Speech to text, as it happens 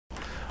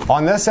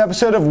On this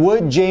episode of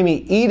Would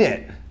Jamie Eat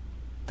It?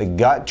 The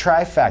gut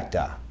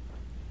trifecta.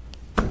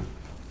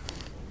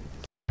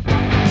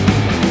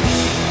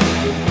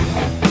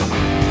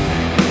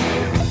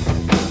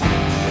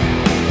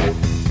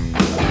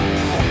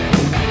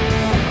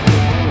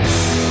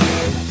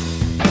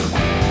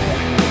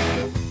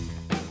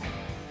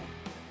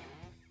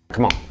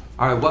 Come on.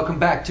 All right, welcome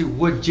back to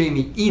Would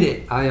Jamie Eat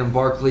It? I am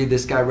Barkley,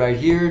 this guy right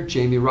here,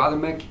 Jamie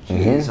Rothermick. He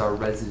is our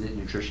resident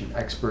nutrition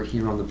expert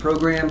here on the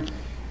program.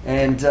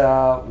 And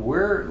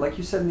we're, like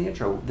you said in the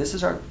intro, this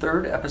is our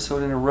third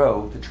episode in a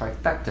row, the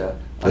trifecta.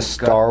 The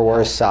Star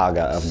Wars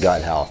saga of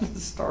gut health. The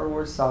Star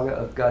Wars saga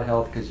of gut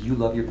health, because you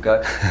love your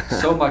gut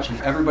so much,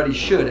 and everybody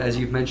should, as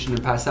you've mentioned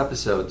in past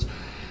episodes.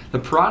 The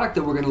product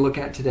that we're going to look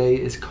at today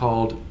is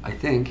called, I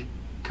think,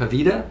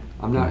 Kevita.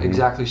 I'm not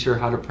exactly sure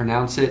how to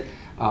pronounce it.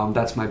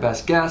 That's my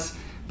best guess.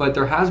 But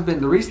there has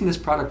been, the reason this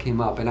product came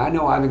up, and I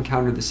know I've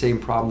encountered the same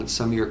problem that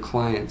some of your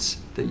clients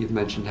that you've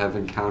mentioned have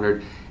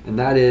encountered, and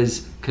that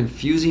is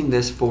confusing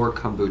this for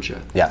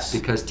kombucha. Yes.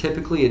 Because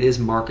typically it is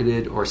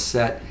marketed or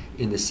set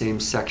in the same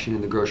section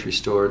in the grocery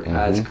store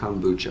as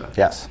kombucha.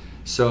 Yes.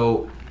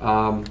 So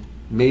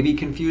maybe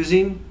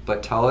confusing,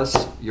 but tell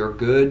us you're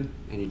good,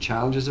 any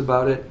challenges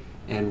about it,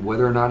 and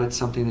whether or not it's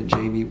something that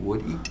Jamie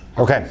would eat.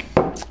 Okay.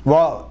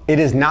 Well, it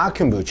is not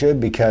kombucha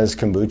because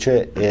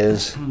kombucha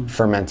is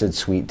fermented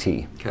sweet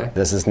tea. Okay.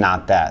 This is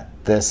not that.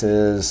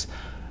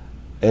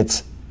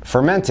 It's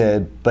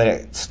fermented, but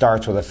it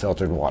starts with a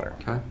filtered water.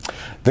 Okay.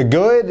 The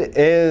good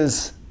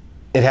is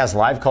it has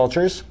live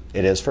cultures.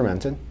 It is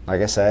fermented,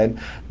 like I said.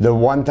 The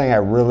one thing I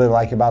really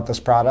like about this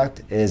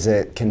product is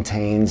it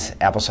contains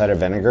apple cider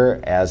vinegar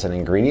as an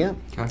ingredient.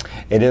 Okay.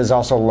 It is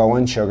also low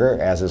in sugar,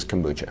 as is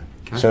kombucha.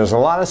 Okay. So there's a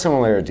lot of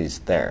similarities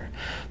there.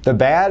 The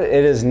bad,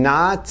 there's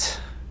not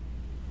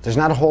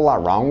a whole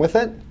lot wrong with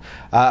it.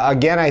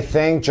 Again, I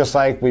think just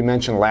like we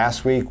mentioned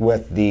last week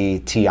with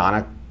the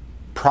Tiana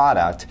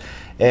product,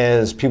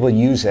 is people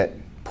use it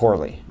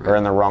poorly or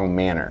in the wrong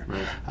manner.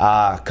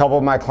 Right. A couple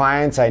of my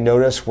clients I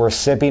noticed were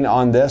sipping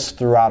on this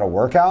throughout a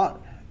workout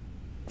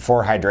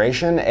for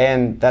hydration,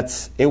 and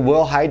it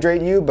will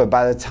hydrate you, but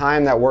by the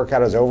time that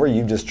workout is over,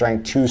 you've just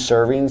drank 2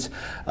 servings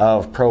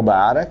of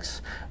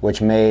probiotics,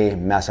 which may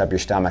mess up your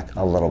stomach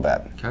a little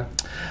bit. Okay.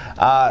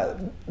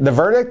 The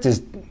verdict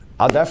is,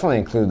 I'll definitely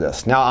include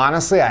this. Now,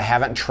 honestly, I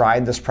haven't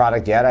tried this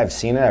product yet. I've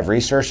seen it, I've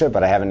researched it,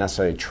 but I haven't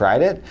necessarily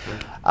tried it.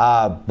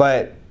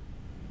 But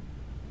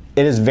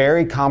it is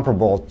very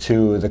comparable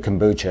to the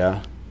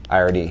kombucha I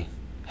already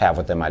have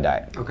within my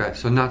diet. Okay,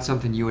 so not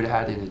something you would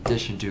add in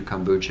addition to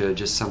kombucha,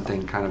 just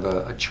something kind of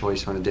a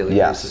choice on a daily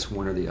Yes. basis,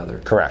 one or the other.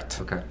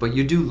 Correct. Okay, but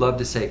you do love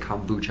to say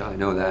kombucha, I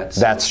know that.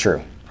 So That's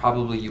true.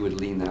 probably you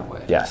would lean that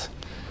way. Yes.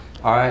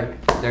 All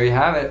right, there you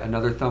have it.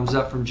 Another thumbs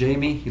up from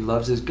Jamie. He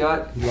loves his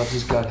gut. He loves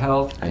his gut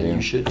health, and you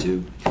should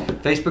too.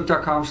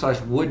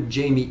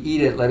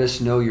 Facebook.com/WouldJamieEatIt. Let us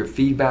know your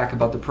feedback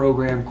about the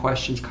program,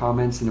 questions,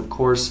 comments, and of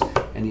course,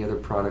 any other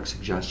product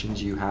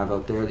suggestions you have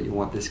out there that you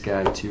want this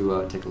guy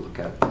to take a look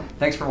at.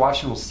 Thanks for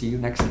watching. We'll see you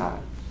next time.